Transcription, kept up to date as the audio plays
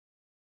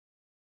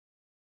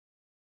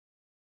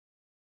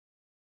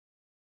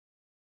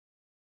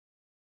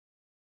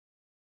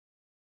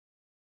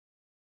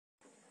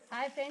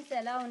Hi friends,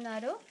 ఎలా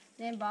ఉన్నారు?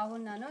 నేను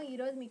బాగున్నాను.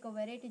 ఈరోజు మీకు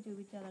వెరైటీ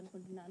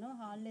చూపించాలనుకుంటున్నాను.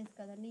 హాలిడేస్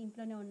కదండి,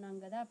 ఇంట్లోనే ఉన్నాం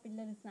కదా,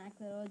 పిల్లలు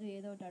స్నాక్స్ రోజు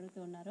ఏదో ఒకటి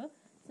అడుగుతున్నారు.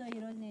 సో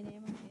ఈరోజు నేను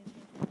ఏమంటే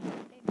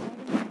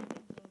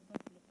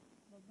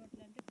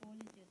బొబ్బట్లు అంటే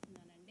పోలీ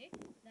చేస్తున్నానండి.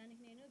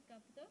 దానికి నేను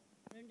కప్పుతో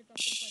 2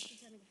 కప్పులు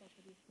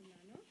పచ్చిశనగపప్పు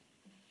తీసుకున్నాను.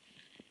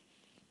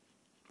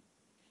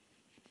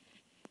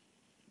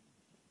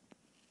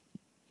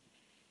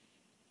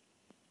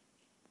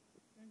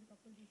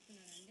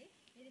 తీసుకున్నానండి.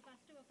 ఇది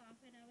ఫస్ట్ ఒక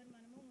హాఫ్ అన్ అవర్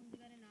మనము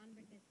ముందుగానే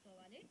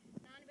నానబెట్టేసుకోవాలి.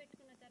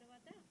 నానబెట్టుకున్న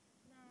తర్వాత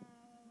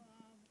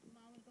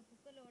మామూలుగా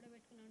కుక్కర్లో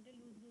ఉడబెట్టుకున్నామంటే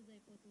లూజ్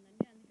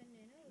అయిపోతుందండి. అందుకని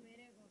నేను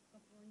వేరే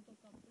ఇంకో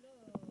కప్పులో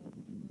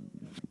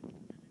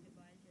ఉడబెట్టుకుంటున్నానండి,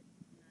 బాయిల్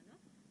చేసుకుంటున్నాను.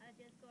 అలా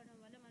చేసుకోవడం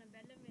వల్ల మనం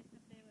బెల్లం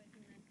వేసినప్పుడు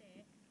ఏమవుతుందంటే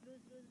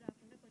లూజ్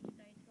రాకుండా కొంచెం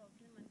టైట్గా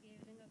అవుతుంది. మనకి ఏ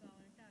విధంగా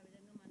కావాలంటే ఆ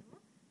విధంగా మనము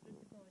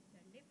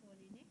రుద్దుకోవచ్చండి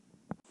పోలీని.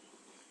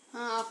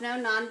 Half an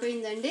hour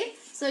నానిపోయిందండి.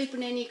 సో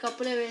ఇప్పుడు నేను ఈ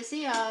కప్పులో వేసి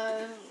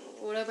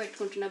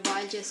ఉడకబెట్టుకుంటున్నా,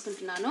 బాయిల్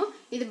చేసుకుంటున్నాను.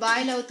 ఇది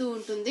బాయిల్ అవుతూ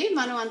ఉంటుంది.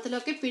 మనం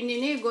అంతలోకి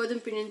గోధుమ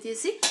పిండిని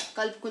తీసి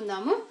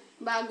కలుపుకుందాము.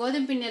 బాగా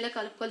గోధుమ పిండి ఎలా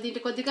కలుపుకోవాలి,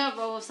 దీంట్లో కొద్దిగా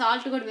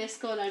సాల్ట్ కూడా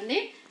వేసుకోవాలండి.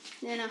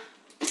 నేను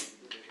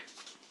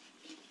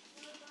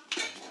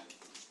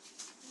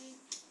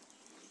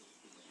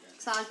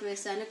సాల్ట్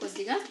వేసాను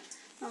కొద్దిగా.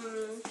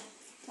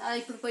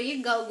 ఇప్పుడు పోయి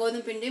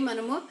గోధుమ పిండి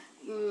మనము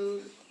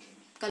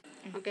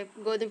ఓకే,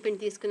 గోధుమ పిండి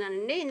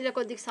తీసుకున్నానండి. ఇందులో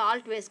కొద్దిగా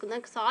సాల్ట్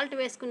వేసుకుందాం. సాల్ట్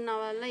వేసుకున్న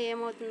వల్ల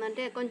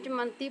ఏమవుతుందంటే కొంచెం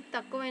మన తీపి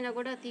తక్కువైనా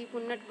కూడా తీపి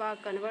ఉన్నట్టు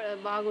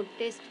బాగా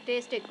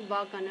టేస్ట్ ఎక్కువ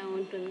బాగా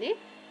ఉంటుంది.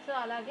 సో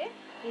అలాగే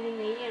ఇది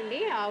నెయ్యి అండి,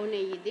 ఆవు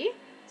నెయ్యి ఇది.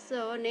 సో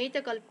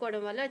నెయ్యితో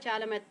కలుపుకోవడం వల్ల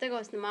చాలా మెత్తగా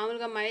వస్తుంది.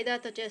 మామూలుగా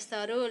మైదాతో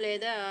చేస్తారు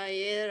లేదా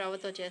ఏ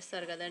రవ్వతో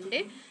చేస్తారు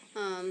కదండి.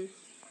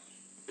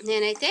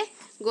 నేనైతే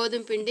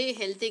గోధుమ పిండి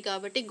హెల్తీ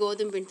కాబట్టి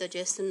గోధుమ పిండితో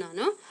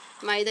చేస్తున్నాను,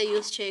 మైదా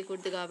యూస్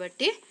చేయకూడదు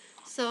కాబట్టి.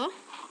 సో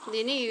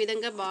దీన్ని ఈ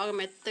విధంగా బాగా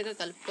మెత్తగా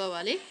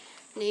కలుపుకోవాలి.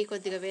 నెయ్యి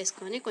కొద్దిగా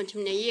వేసుకొని, కొంచెం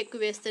నెయ్యి ఎక్కువ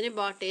వేస్తేనే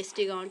బాగా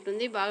టేస్టీగా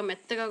ఉంటుంది, బాగా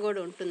మెత్తగా కూడా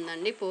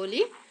ఉంటుందండి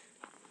పోలి.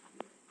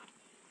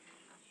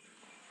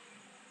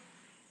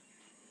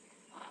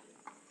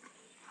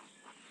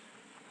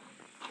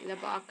 ఇలా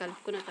బాగా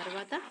కలుపుకున్న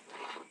తర్వాత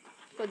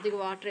కొద్దిగా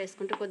వాటర్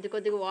వేసుకుంటూ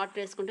కొద్దిగా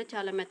వాటర్ వేసుకుంటూ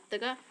చాలా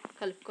మెత్తగా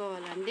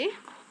కలుపుకోవాలండి.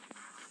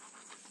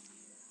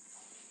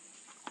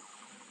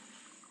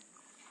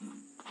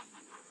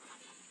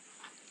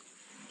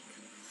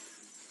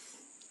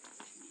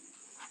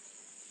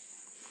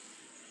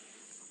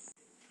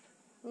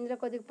 ఇందులో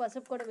కొద్దిగా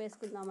పసుపు కూడా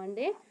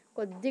వేసుకుందామండి.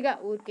 కొద్దిగా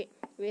ఊరికే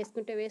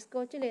వేసుకుంటే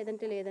వేసుకోవచ్చు,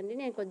 లేదంటే లేదండి.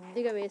 నేను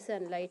కొద్దిగా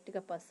వేసాను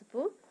లైట్గా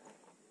పసుపు.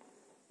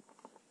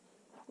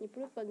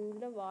 ఇప్పుడు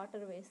కొంచెం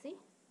వాటర్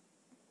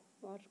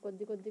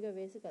కొద్దిగా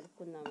వేసి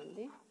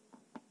కలుపుకుందామండి.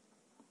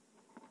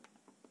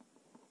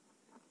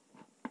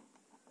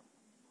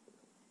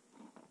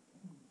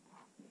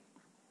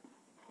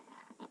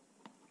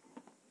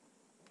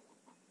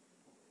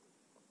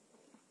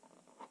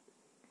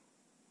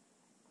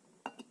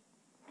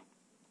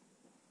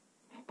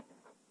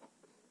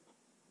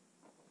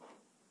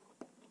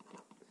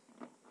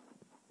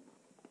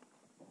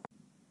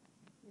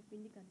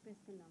 పిండి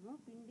కలిపేసుకున్నాము.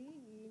 పిండి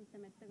ఇంత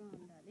మెత్తగా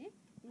ఉండాలి.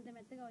 ఇంత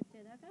మెత్తగా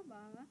వచ్చేదాకా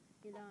బాగా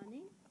ఇలా అని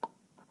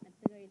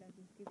మెత్తగా ఇలా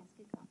పిసికి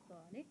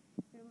కలుపుకోవాలి.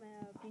 ఇప్పుడు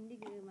పిండి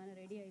మన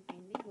రెడీ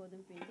అయిపోయింది,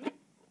 గోధుమ పిండి.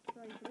 సో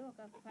ఇప్పుడు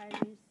ఒక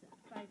 5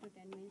 to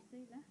 10 మినిట్స్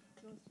ఇలా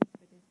క్లోజ్ చేసి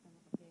పెట్టేస్తాము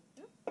ఒక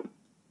ప్లేట్.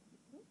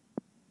 ఇప్పుడు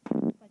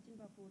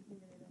పచ్చిమిరపప్పు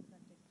ఉడికిందో లేదో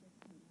ఒకసారి చెక్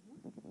చేసుకున్నాము.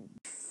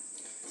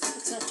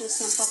 ఒకసారి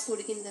చూస్తాం పప్పు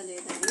ఉడికిందో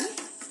లేదని.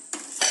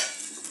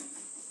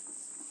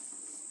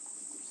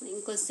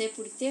 ఇంకొంచెంసేపు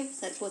ఉడికితే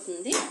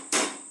సరిపోతుంది.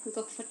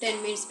 ఇంకొక 10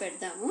 మినిట్స్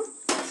పెడతాము.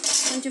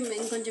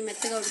 ఇంకొంచెం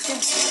మెత్తగా ఉడికితే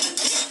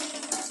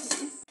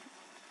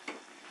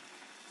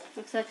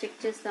ఒకసారి చెక్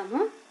చేస్తాము.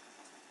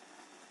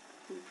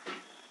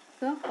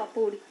 సో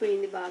పప్పు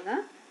ఉడికిపోయింది బాగా.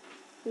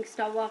 ఇంక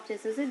స్టవ్ ఆఫ్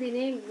చేసేసి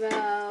దీన్ని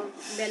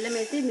బెల్లం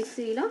వేసి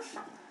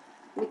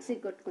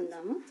మిక్సీకి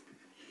కొట్టుకుందాము.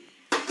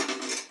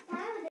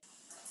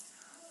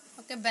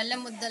 ఓకే,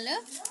 బెల్లం ముద్దలు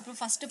ఇప్పుడు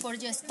ఫస్ట్ పొడి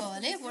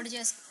చేసుకోవాలి.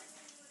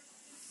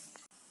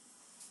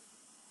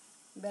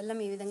 బెల్లం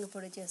ఈ విధంగా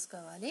పొడి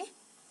చేసుకోవాలి.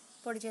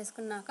 పొడి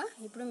చేసుకున్నాక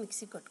ఇప్పుడు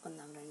మిక్సీకి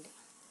కొట్టుకుందాం రండి.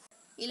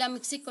 ఇలా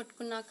మిక్సీకి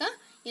కొట్టుకున్నాక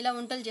ఇలా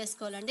వంటలు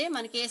చేసుకోవాలండి.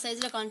 మనకి ఏ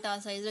సైజులో కావాలంటే ఆ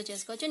సైజులో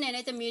చేసుకోవచ్చు.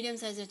 నేనైతే మీడియం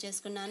సైజులో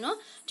చేసుకున్నాను.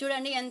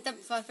 చూడండి ఎంత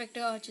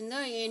పర్ఫెక్ట్గా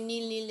వచ్చిందో, ఏ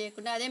నీళ్ళు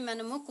లేకుండా. అదే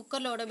మనము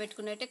కుక్కర్లో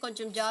ఉడకబెట్టుకున్నట్టే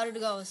కొంచెం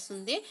జారుడుగా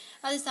వస్తుంది.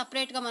 అది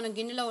సపరేట్గా మనం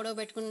గిన్నెలో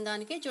ఉడకబెట్టుకున్న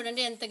దానికి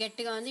చూడండి ఎంత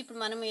గట్టిగా ఉంది.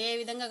 ఇప్పుడు మనం ఏ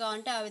విధంగా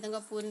కావాలంటే ఆ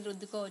విధంగా పూరిని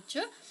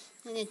రుద్దుకోవచ్చు.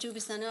 నేను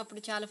చూపిస్తాను,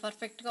 అప్పుడు చాలా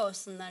పర్ఫెక్ట్గా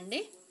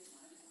వస్తుందండి.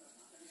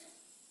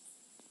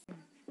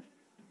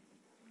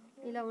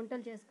 ఇలా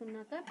వంటలు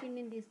చేసుకున్నాక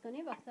పిండిని తీసుకొని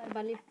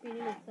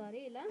ఒకసారి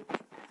ఇలా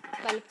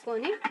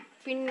కలుపుకొని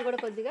పిండిని కూడా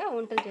కొద్దిగా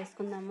వంటలు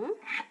చేసుకుందాము.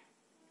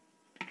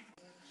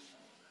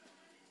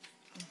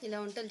 ఇలా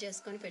వంటలు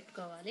చేసుకొని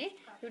పెట్టుకోవాలి.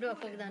 ఇప్పుడు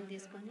ఒక్కొక్క దాన్ని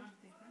తీసుకొని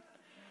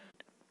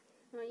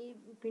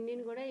ఈ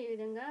పిండిని కూడా ఈ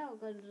విధంగా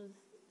ఒక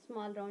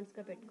స్మాల్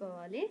రౌండ్స్గా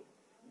పెట్టుకోవాలి.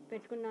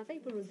 పెట్టుకున్నాక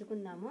ఇప్పుడు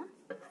రుద్దుకుందాము.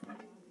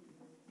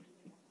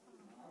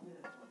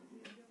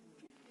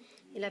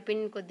 ఇలా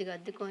పిండిని కొద్దిగా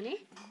అద్దుకొని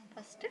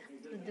ఫస్ట్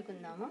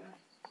రుద్దుకుందాము.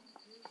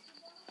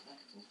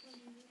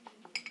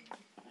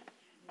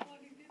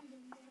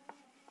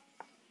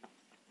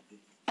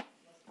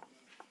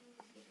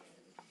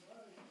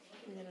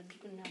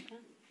 రుద్దుకున్నాక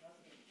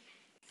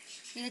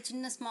ఇలా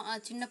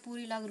చిన్న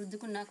పూరిలాగా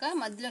రుద్దుకున్నాక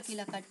మధ్యలోకి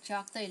ఇలా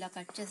చాక్తో ఇలా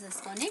కట్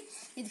చేసేసుకొని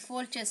ఇది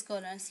ఫోల్డ్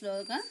చేసుకోవాలి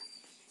స్లోగా.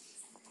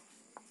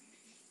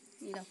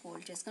 ఇలా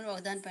ఫోల్డ్ చేసుకొని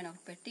ఒకదానిపైన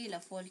ఒకటి పెట్టి ఇలా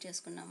ఫోల్డ్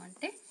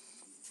చేసుకున్నామంటే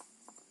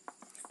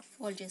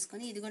ఫోల్డ్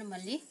చేసుకొని ఇది కూడా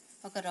మళ్ళీ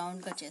ఒక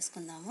రౌండ్గా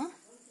చేసుకుందాము.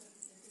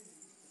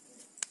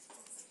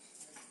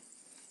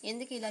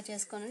 ఎందుకు ఇలా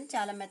చేసుకోవాలంటే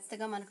చాలా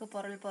మెత్తగా మనకు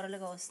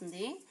పొరలుగా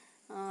వస్తుంది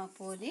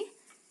పోలి.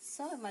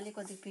 సో మళ్ళీ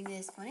కొద్దిగా పిండి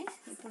వేసుకొని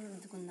ఇప్పుడు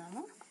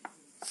రుద్దుకుందాము.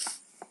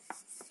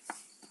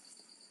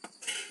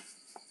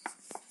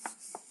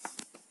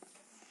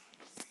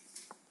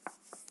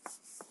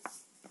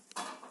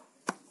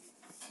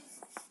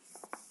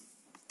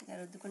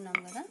 రుద్దుకున్నాం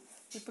కదా.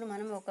 ఇప్పుడు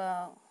మనం ఒక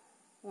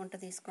వంట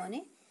తీసుకొని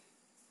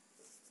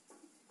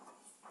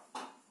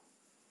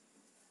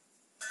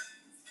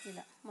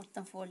ఇలా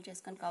మొత్తం ఫోల్డ్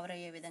చేసుకొని కవర్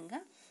అయ్యే విధంగా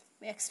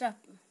ఎక్స్ట్రా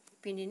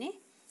పిండిని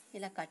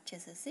ఇలా కట్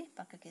చేసేసి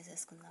పక్కకి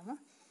వేసేసుకుందాము.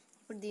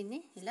 ఇప్పుడు దీన్ని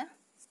ఇలా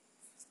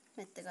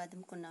మెత్తగా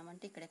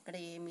అదుముకున్నామంటే ఇక్కడెక్కడ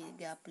ఏమీ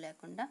గ్యాప్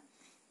లేకుండా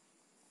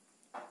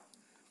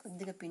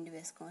కొద్దిగా పిండి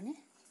వేసుకొని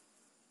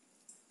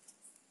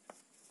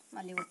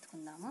మళ్ళీ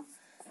ఒత్తుకుందాము.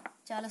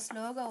 చాలా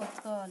స్లోగా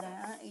ఒత్తుకోవాలి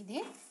ఇది,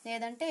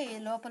 లేదంటే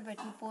లోపల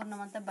పెట్టిన పూర్ణం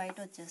అంతా బయట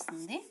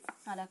వచ్చేస్తుంది.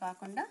 అలా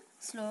కాకుండా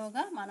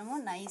స్లోగా మనము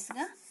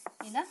నైస్గా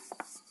ఇలా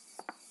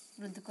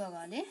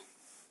రుద్దుకోవాలి.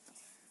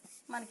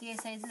 మనకి ఏ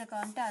సైజులో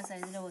కావాలంటే ఆ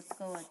సైజులో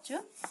ఒత్తుకోవచ్చు.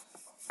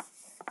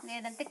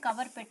 లేదంటే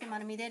కవర్ పెట్టి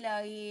మనం ఇదే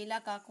ఇలా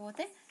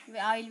కాకపోతే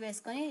ఆయిల్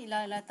వేసుకొని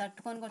ఇలా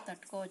తట్టుకొని కూడా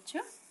తట్టుకోవచ్చు.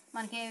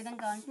 మనకి ఏ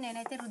విధంగా కావాలంటే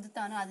నేనైతే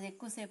రుద్దుతాను, అది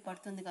ఎక్కువసేపు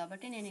పడుతుంది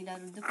కాబట్టి నేను ఇలా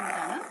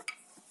రుద్దుకుంటాను.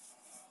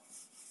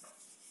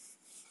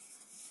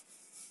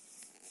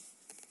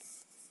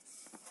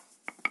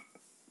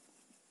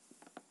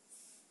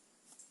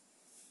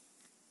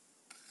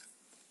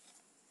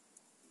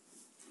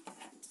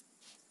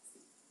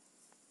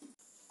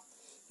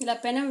 ఇలా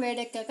పెనం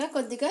వేడెక్కాక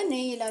కొద్దిగా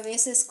నెయ్యి ఇలా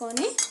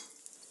వేసేసుకొని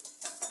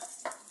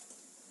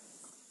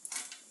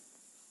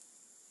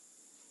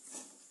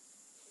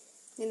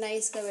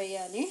నైస్గా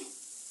వేయాలి.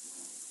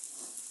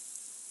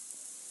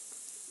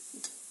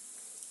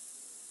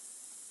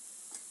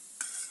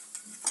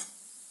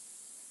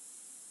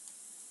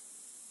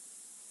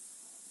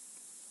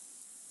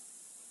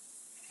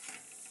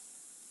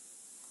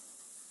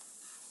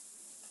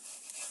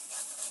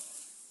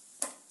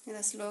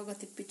 ఇలా స్లోగా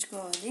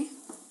తిప్పించుకోవాలి.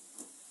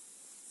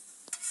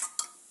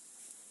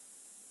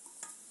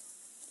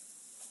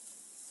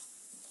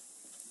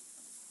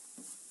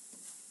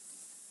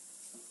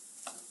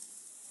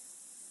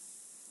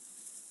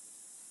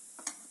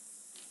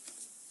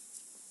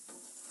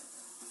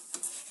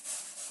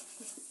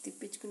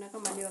 తిప్పించుకున్నాక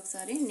మళ్ళీ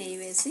ఒకసారి నెయ్యి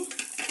వేసి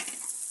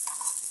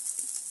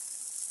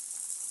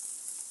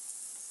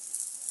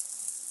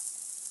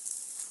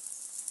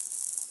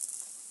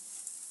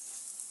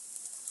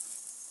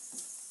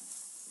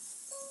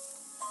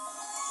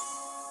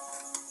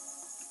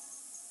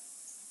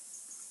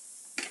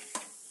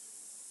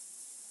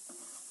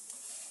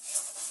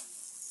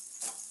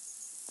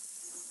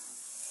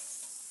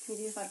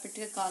ఇది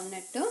పర్ఫెక్ట్గా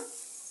కాలినట్టు.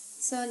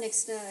 సో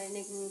నెక్స్ట్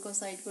ఇంకో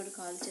సైడ్ కూడా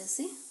కాల్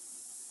చేసి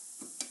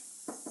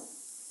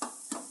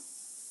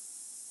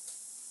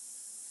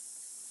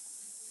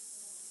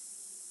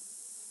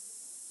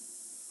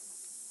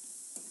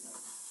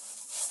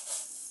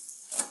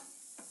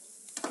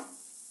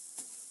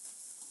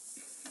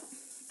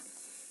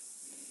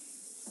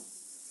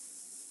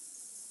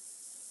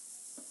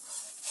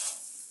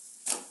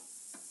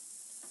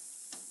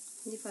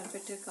ఇది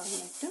పర్ఫెక్ట్గా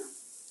కాలినట్టు.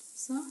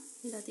 సో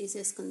ఇలా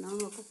తీసేసుకుందాం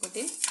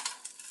ఒక్కొక్కటి.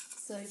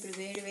 సో ఇప్పుడు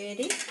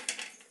వేడి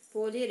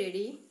పోలి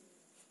రెడీ.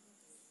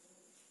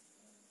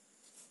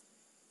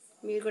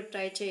 మీరు కూడా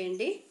ట్రై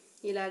చేయండి,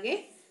 ఇలాగే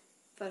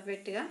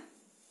పర్ఫెక్ట్గా